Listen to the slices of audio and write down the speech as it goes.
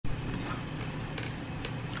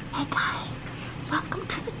Hey guys, welcome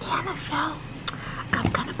to the Nana Show.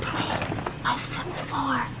 I'm gonna play my Sims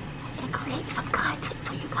 4 and create some content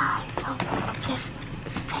for you guys. So just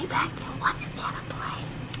stay back and watch Nana play.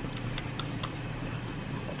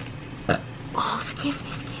 Oh, excuse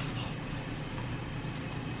me.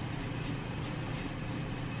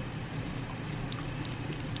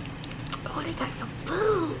 Oh, they got some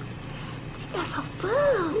food.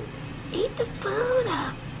 Eat the food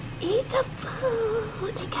up. Eat the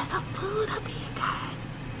food. They got some food up here, guys.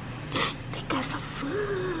 They got some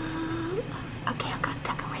food. Okay, I'm gonna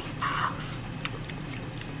decorate my house.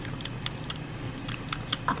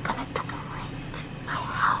 I'm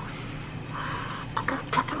gonna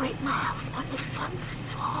decorate my house on the Sims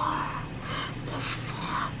 4. The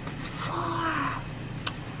Sims 4.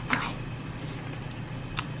 Alright.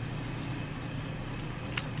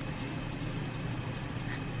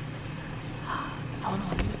 Hold on,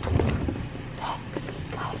 let me put this back. See,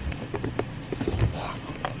 guys. See that?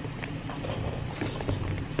 Okay, see me?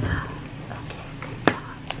 Okay, good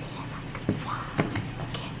job, Nana. Good job.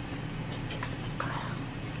 Okay,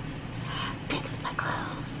 fix my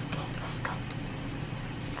clothes. Okay, let's go.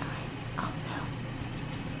 Alright, oh no.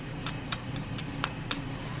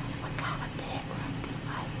 What kind of bedroom do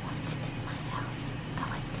I want in my house? I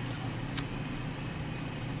like this one.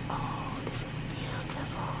 Oh, this is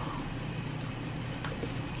beautiful. Put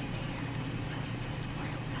this one in here. Where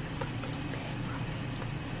we're gonna put this bedroom in.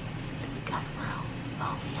 We got room.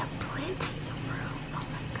 Oh, we have plenty of room. Oh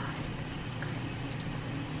my God.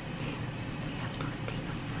 We have plenty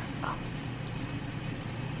of room. Oh.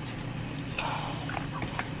 Yay.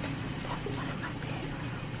 Okay. That's one of my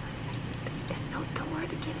bedrooms. There's no door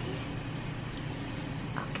to get in.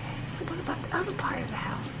 Okay. So what about the other part of the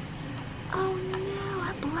house? Oh no,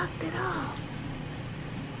 I blocked it off.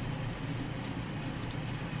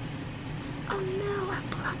 Oh no, I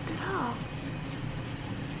blocked it off.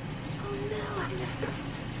 Oh no, I messed up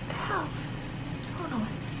the house. Hold on.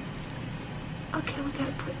 Okay, we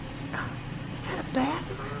gotta put, is that a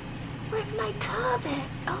bathroom? Where's my tub at?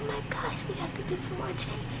 Oh my gosh, we have to do some more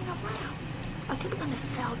changing around. Okay, we're gonna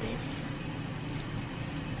sell this.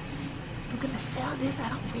 We're gonna sell this. I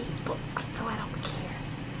don't read books, so I don't care.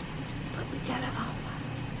 But we gotta,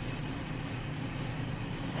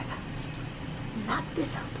 knock this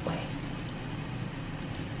out the way.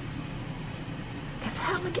 That's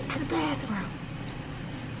how I'm gonna get to the bathroom.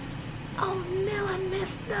 Oh no, I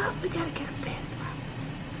messed up. We gotta get a bathroom.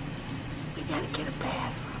 We gotta get a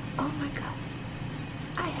bathroom. Oh my God.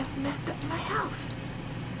 I have messed up my house.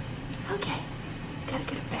 Okay, gotta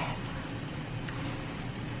get a bathroom.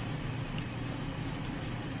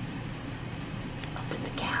 Open the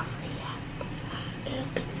gallery up.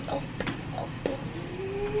 Open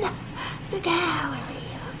the gallery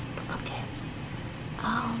up. Okay.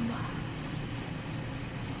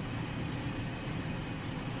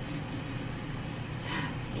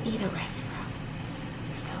 We need a restroom.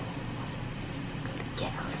 So go to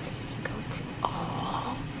gallery and go to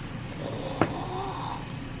all.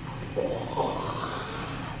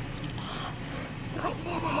 Right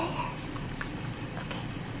near the hair. Okay.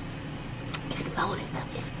 It's loading up.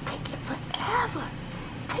 It's taking forever.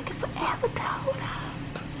 To hold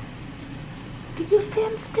up. Do you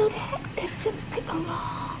Sims do that? It Sims take a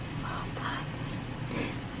long time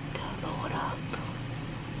to load up.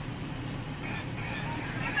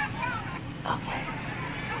 Okay.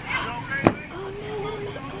 Oh no, what am I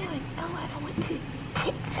doing? Oh, I went to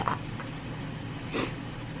TikTok.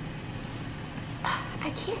 I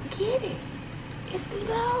can't get it. It's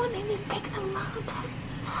loading. It's taking a long time to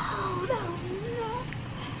load. Oh no.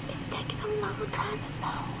 It's taking a long time to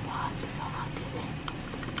load. So I'll do this.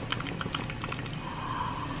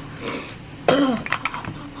 No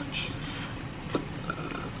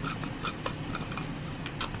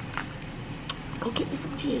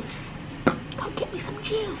juice. Go get me some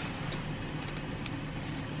juice.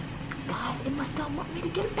 God, it must don't want me to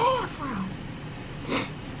get a bathroom.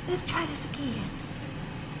 Let's try this again.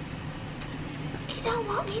 It don't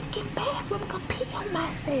want me to get a bathroom. I'm gonna pee on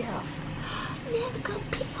myself. Never gonna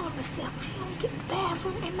pee on myself. She don't get the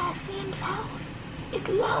bathroom in my Sims house. It's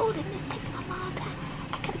loading. It's taking a long time.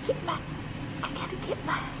 I gotta get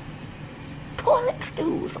my toilet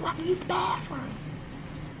stool so I can use the bathroom.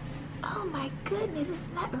 Oh my goodness,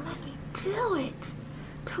 it's not letting me do it.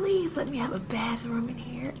 Please let me have a bathroom in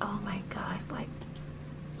here. Oh my gosh, like,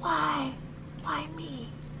 why? Why me?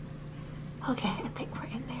 Okay, I think we're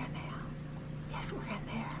in there now. Yes, we're in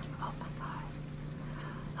there. Oh my gosh.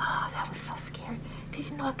 Oh, that was so scary. Cause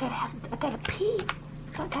you know I gotta pee.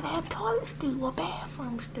 So I gotta have toilet stool or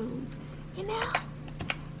bathroom stool. You know?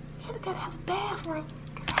 I gotta have a bathroom.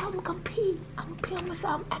 Cause I'm gonna compete. I'm gonna compete on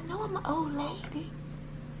myself. I know I'm an old lady,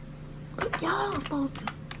 but y'all don't supposed to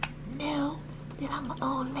know that I'm an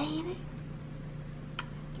old lady.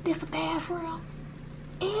 This a bathroom?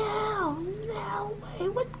 Ew, no way.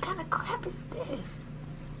 What kind of crap is this?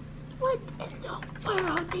 What in the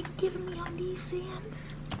world they giving me on these Sims?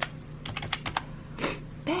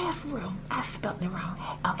 Bathroom. I spelled it wrong.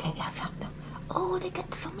 Okay, I found them. Oh, they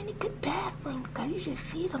got so many good bathrooms, guys. You should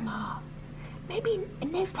see them all. Maybe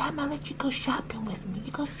next time I'll let you go shopping with me.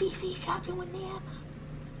 You go CC shopping with Nana?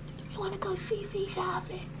 You want to go CC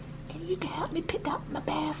shopping? And you can help me pick out my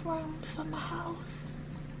bathrooms for my house.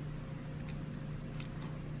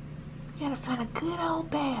 You gotta find a good old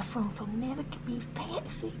bathroom so Nana can be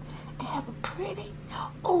fancy and have a pretty.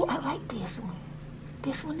 Oh, I like this one.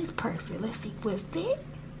 This one is perfect. Let's see what fit.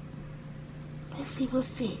 Let's see what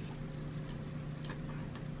fit.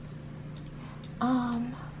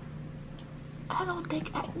 I don't think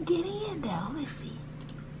I can get in though. Let's see.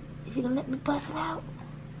 Is you gonna let me bust it out?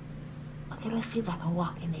 Okay, let's see if I can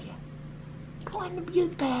walk in there. Go in the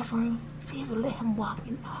youth bathroom. See if we'll let him walk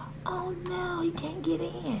in. Oh no, he can't get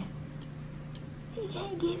in. He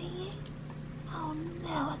can't get in. Oh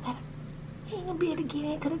no, he ain't gonna be able to get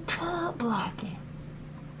in because the tub blocking.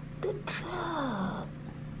 The tub.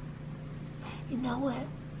 You know what?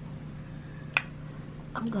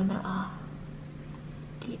 I'm gonna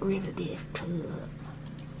get rid of this tub.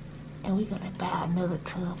 And we're gonna buy another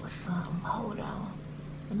tub or something. Hold on.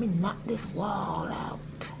 Let me knock this wall out.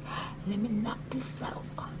 Let me knock this out.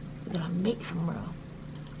 We're gonna make some room.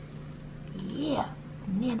 Yeah.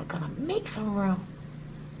 And then we're gonna make some room.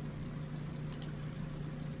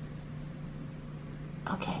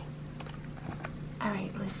 Okay.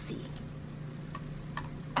 Alright, let's see.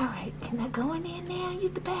 Alright, can I go in there now and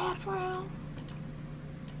use the bathroom?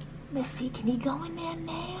 Let's see, can he go in there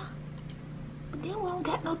now? But then we don't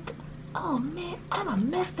got no... Oh man, I done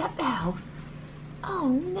messed up the house. Oh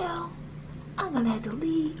no. I'm gonna have to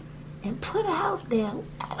leave and put a house there.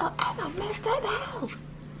 I done messed up the house.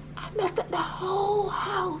 I messed up the whole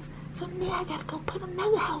house. So now I gotta go put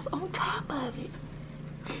another house on top of it.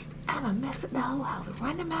 I done messed up the whole house.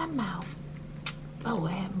 Running my mouth. Oh,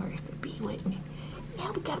 have mercy, be with me.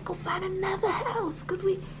 Now we gotta go find another house. Cause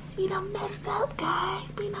we done messed up, guys.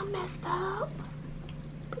 We done messed up.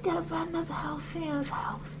 We gotta find another house, Sam's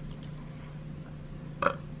house.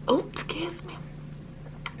 Oops, excuse me.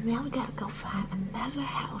 Now we gotta go find another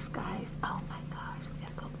house, guys. Oh my gosh, we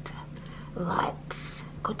gotta go to Lots.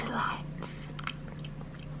 Go to Lots.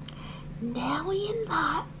 Now we in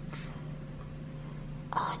Lots.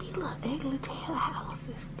 Oh, these little ugly tail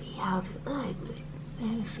houses. These houses ugly. Let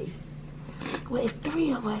me see. Well, it's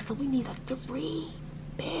 3 of us, so we need a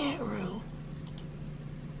 3-bedroom.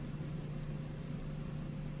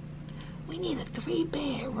 We need a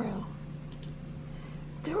 3-bedroom.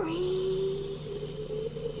 3.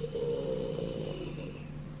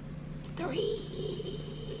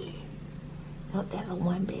 Oh, that's a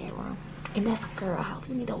 1-bedroom. And that's a girl house.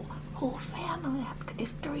 We need a whole family house.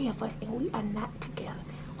 It's 3 of us, and we are not together.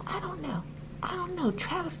 Well, I don't know.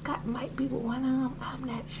 Travis Scott might be with one of them. I'm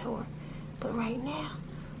not sure. But right now,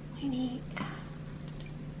 we need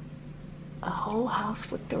a whole house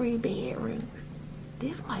for 3 bedrooms.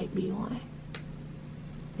 This might be one.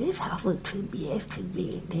 This house looks too big. It's too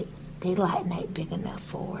big. They like not big enough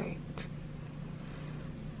for it.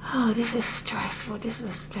 Oh, this is stressful. This is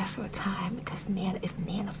a stressful time because it's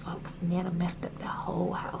Nana folks. Nana messed up the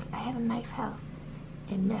whole house. I had a nice house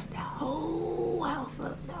and messed the whole house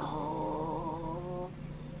up. The whole.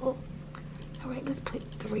 Oh. All right, let's put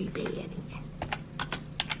 3 bed in.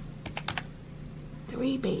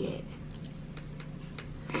 3 bed.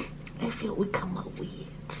 Let's see what we come up with.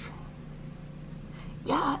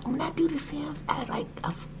 Yeah, when I do the Sims, I like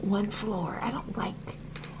 1 floor. I don't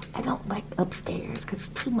like upstairs because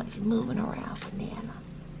it's too much moving around for Nana.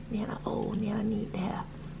 Nana old. Nana need to have,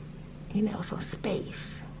 some space.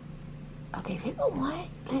 Okay, take a 1.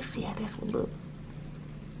 Let's see how this will look.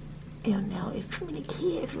 It's too many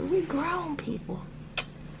kids. We grown people.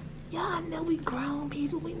 Y'all know we grown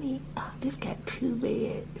people. We need, this got 2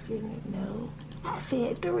 beds in it. No. I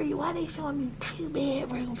said 3. Why they showing me 2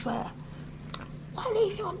 bedrooms for? Why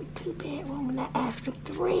they showing me 2 bedrooms when I asked for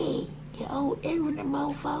 3? You old ignorant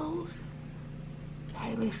mofos.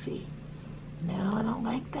 Alright, let's see. No, I don't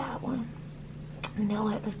like that one. You know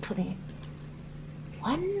what? Let's put in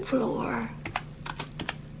 1 floor.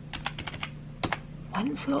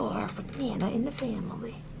 1 floor for Nana and the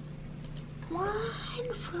family. 1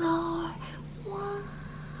 floor. 1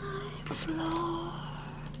 floor.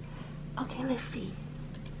 Okay, let's see.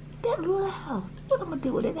 That little house. What I'm gonna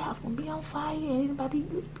do with that house? Gonna be on fire? Anybody?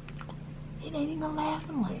 It ain't even gonna last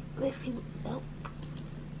a month. Let's see. Nope.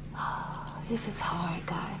 Oh, this is hard,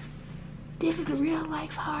 guys. This is real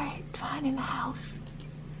life hard. Finding a house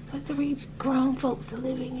for 3 grown folks to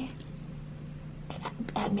live in.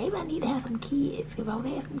 Maybe I need to have some kids. If I would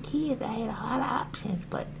have some kids, I had a lot of options.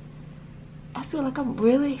 But I feel like I'm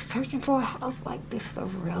really searching for a house like this is a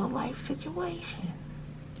real life situation.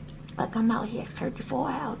 Like I'm out here searching for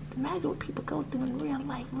a house. Imagine what people go through in real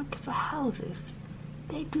life looking for houses.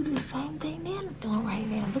 They do the same thing they're doing right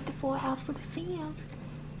now. Looking for a house for the Sims.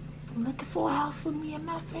 I'm looking for a house for me and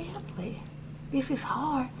my family. This is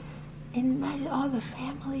hard. And imagine all the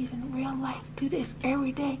families in real life do this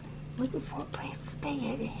every day. Looking for a place to stay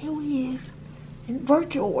at. And here we is in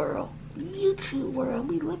virtual world, YouTube world.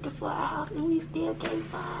 We looking for a house and we still can't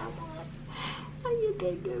find one. How you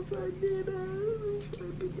can't get funded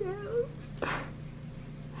house?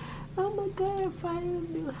 Oh my God, find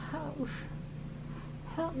a new house.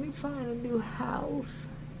 Help me find a new house.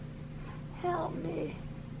 Help me.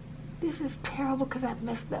 This is terrible because I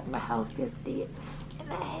messed up my house just did.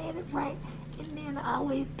 And I had it right. And then I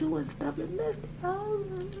always doing stuff and messed it up.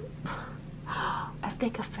 I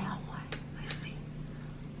think I found one. Let's see.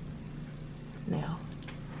 No.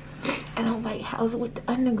 I don't like houses with the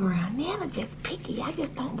underground. Then I'm just picky. I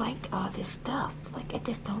just don't like all this stuff. Like, I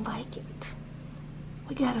just don't like it.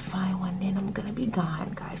 We gotta find one, then I'm gonna be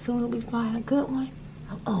gone, guys. Soon as we find a good one.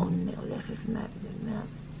 Oh no, this is not enough.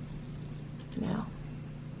 No.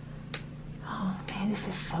 Oh man,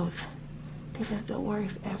 this is the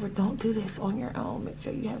worst ever. Don't do this on your own. Make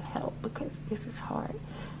sure you have help because this is hard.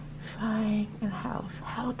 Find a house.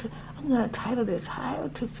 I'm gonna title this, it's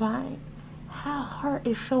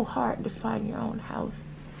so hard to find your own house.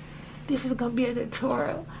 This is gonna be a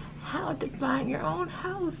tutorial. How to find your own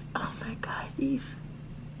house. Oh my God, these.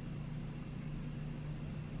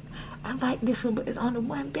 I like this one, but it's only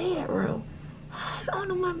 1 bedroom. It's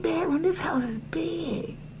only 1 bedroom. This house is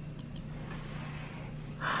big.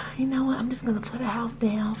 You know what? I'm just gonna put a house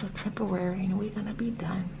down for temporary and we're gonna be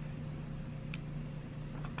done.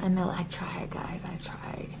 I know I tried, guys. I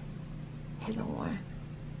tried. Here's the one.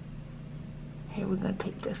 Here, we're gonna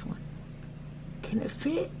take this one. Can it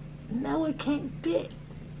fit? No, it can't fit.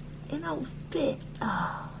 It don't fit.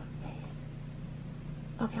 Oh, man.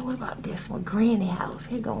 Okay, what about this one? Granny house.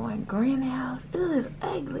 Here go one. Granny house. Ugh, it's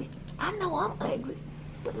ugly. I know I'm ugly,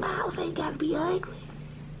 but my house ain't gotta be ugly.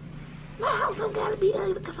 My house don't gotta be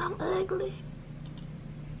ugly because I'm ugly.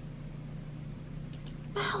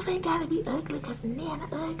 My house ain't gotta be ugly because Nana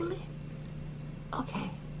ugly.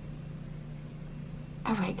 Okay.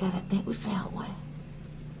 Alright, guys, I think we found one.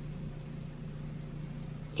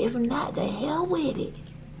 If not, the hell with it.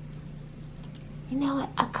 You know what?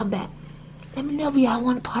 I'll come back. Let me know if y'all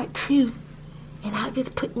want a part 2. And I'll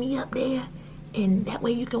just put me up there. And that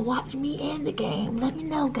way you can watch me and the game. Let me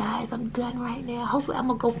know, guys. I'm done right now. Hopefully I'm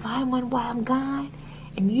going to go find one while I'm gone.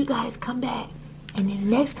 And you guys come back. And then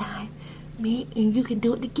next time, me and you can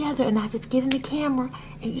do it together. And I just get in the camera.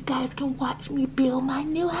 And you guys can watch me build my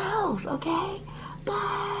new house. Okay?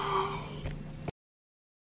 Bye.